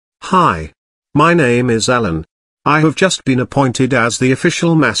Hi. My name is Alan. I have just been appointed as the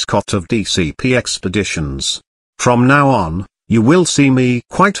official mascot of DCP Expeditions. From now on, you will see me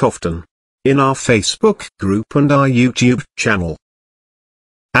quite often in our Facebook group and our YouTube channel.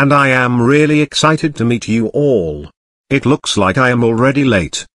 And I am really excited to meet you all. It looks like I am already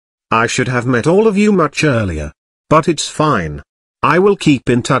late. I should have met all of you much earlier. But it's fine. I will keep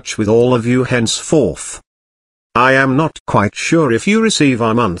in touch with all of you henceforth. I am not quite sure if you receive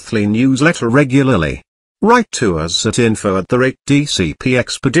our monthly newsletter regularly. Write to us at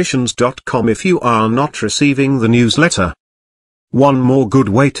info@dcpexpeditions.com if you are not receiving the newsletter. One more good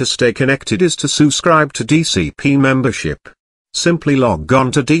way to stay connected is to subscribe to DCP membership. Simply log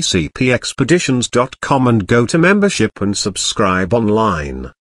on to dcpexpeditions.com and go to membership and subscribe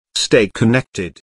online. Stay connected.